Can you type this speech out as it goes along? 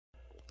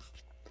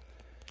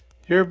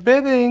You're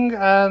bidding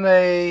on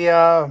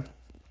a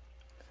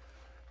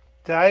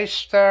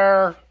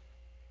Diastar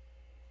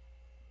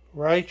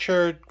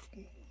Reichert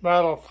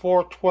model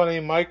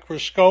 420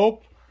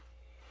 microscope.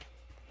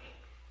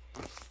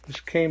 This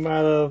came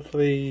out of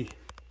the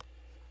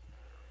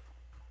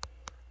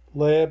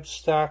lab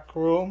stock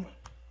room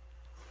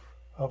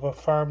of a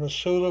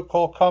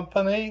pharmaceutical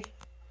company.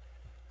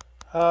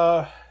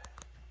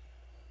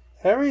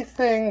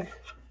 Everything,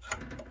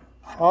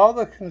 all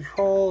the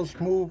controls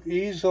move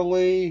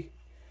easily.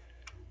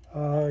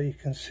 You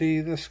can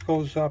see this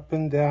goes up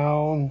and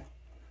down.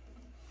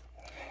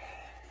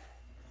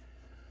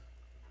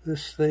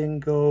 This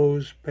thing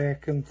goes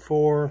back and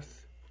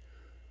forth,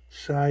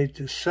 side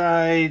to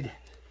side.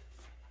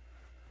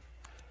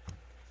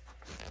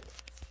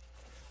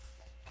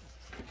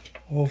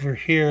 Over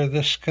here,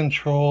 this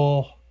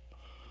control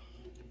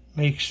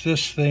makes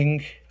this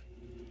thing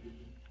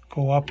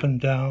go up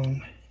and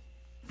down.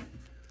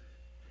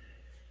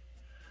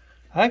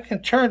 I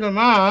can turn them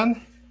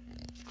on,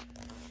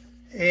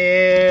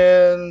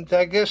 and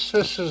I guess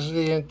this is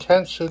the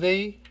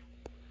intensity.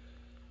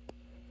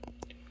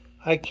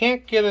 I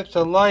can't get it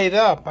to light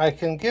up. I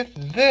can get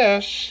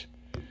this.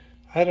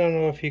 I don't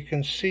know if you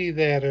can see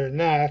that or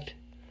not.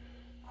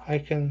 I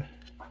can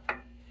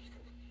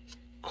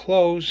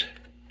close.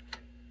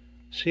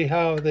 See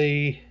how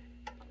looks,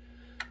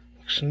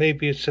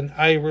 maybe it's an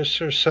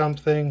iris or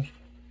something.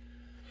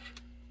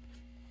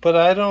 But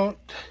I don't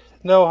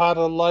know how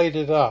to light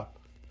it up.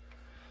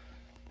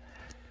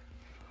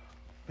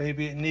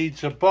 Maybe it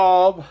needs a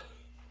bulb.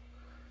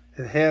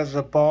 It has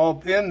a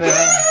bulb in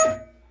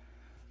there.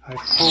 I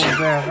pull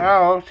that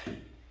out.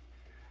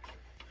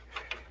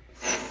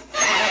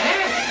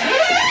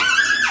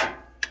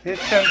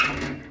 It's a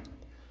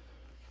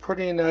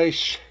pretty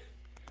nice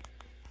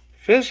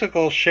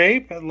physical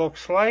shape, it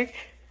looks like.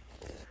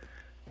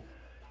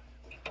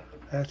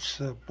 That's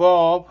the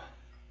bulb.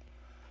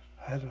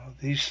 I don't know,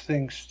 these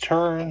things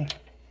turn.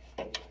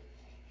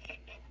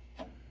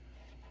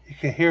 You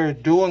can hear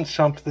it doing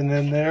something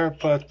in there,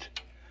 but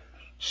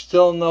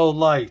still no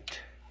light.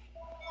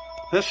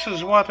 This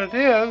is what it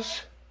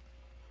is.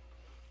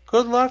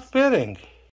 Good luck bidding.